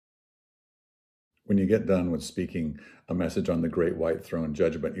When you get done with speaking a message on the great white throne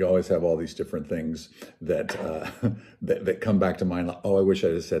judgment, you always have all these different things that that come back to mind. Like, oh, I wish I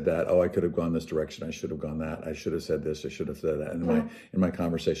had said that. Oh, I could have gone this direction. I should have gone that. I should have said this. I should have said that. And in my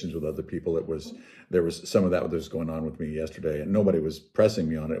conversations with other people, there was some of that was going on with me yesterday, and nobody was pressing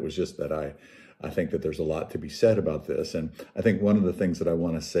me on it. It was just that I think that there's a lot to be said about this. And I think one of the things that I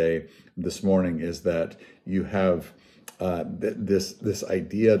want to say this morning is that you have this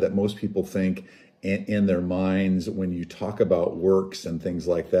idea that most people think in their minds when you talk about works and things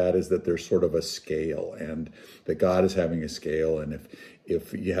like that, is that there's sort of a scale, and that God is having a scale. And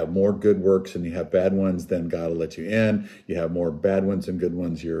if you have more good works and you have bad ones, then God will let you in. You have more bad ones and good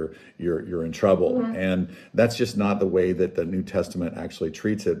ones, you're in trouble. Mm-hmm. And that's just not the way that the New Testament actually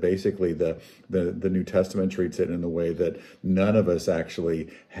treats it. Basically, the New Testament treats it in the way that none of us actually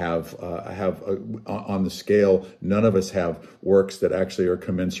have on the scale. None of us have works that actually are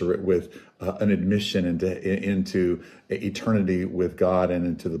commensurate with an admission into eternity with God and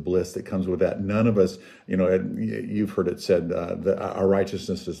into the bliss that comes with that. None of us, you've heard it said that our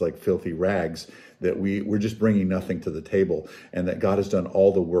righteousness is like filthy rags, that we're just bringing nothing to the table, and that God has done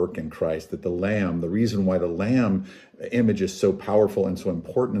all the work in Christ, that the reason why the Lamb image is so powerful and so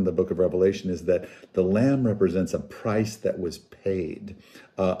important in the book of Revelation is that the Lamb represents a price that was paid,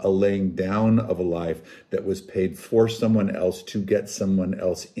 a laying down of a life that was paid for someone else to get someone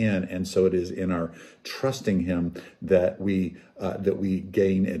else in. And so it is in our trusting him that we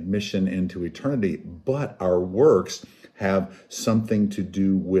gain admission into eternity. But our works have something to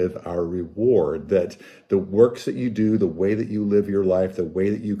do with our reward, that the works that you do, the way that you live your life, the way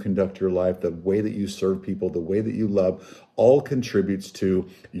that you conduct your life, the way that you serve people, the way that you love, all contributes to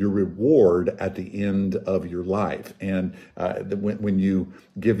your reward at the end of your life. And when you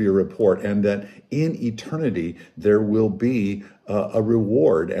give your report, and that in eternity, there will be a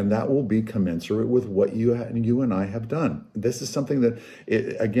reward, and that will be commensurate with what you and I have done. This is something that,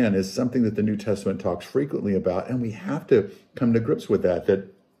 again, is something that the New Testament talks frequently about, and we have to come to grips with that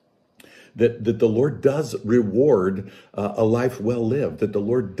the Lord does reward a life well lived, that the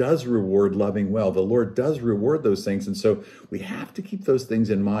Lord does reward loving well. The Lord does reward those things. And so we have to keep those things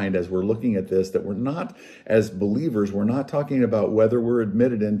in mind as we're looking at this, that we're not, as believers, we're not talking about whether we're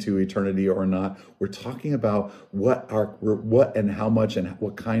admitted into eternity or not. We're talking about what and how much and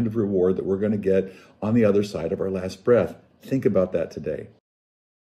what kind of reward that we're going to get on the other side of our last breath. Think about that today.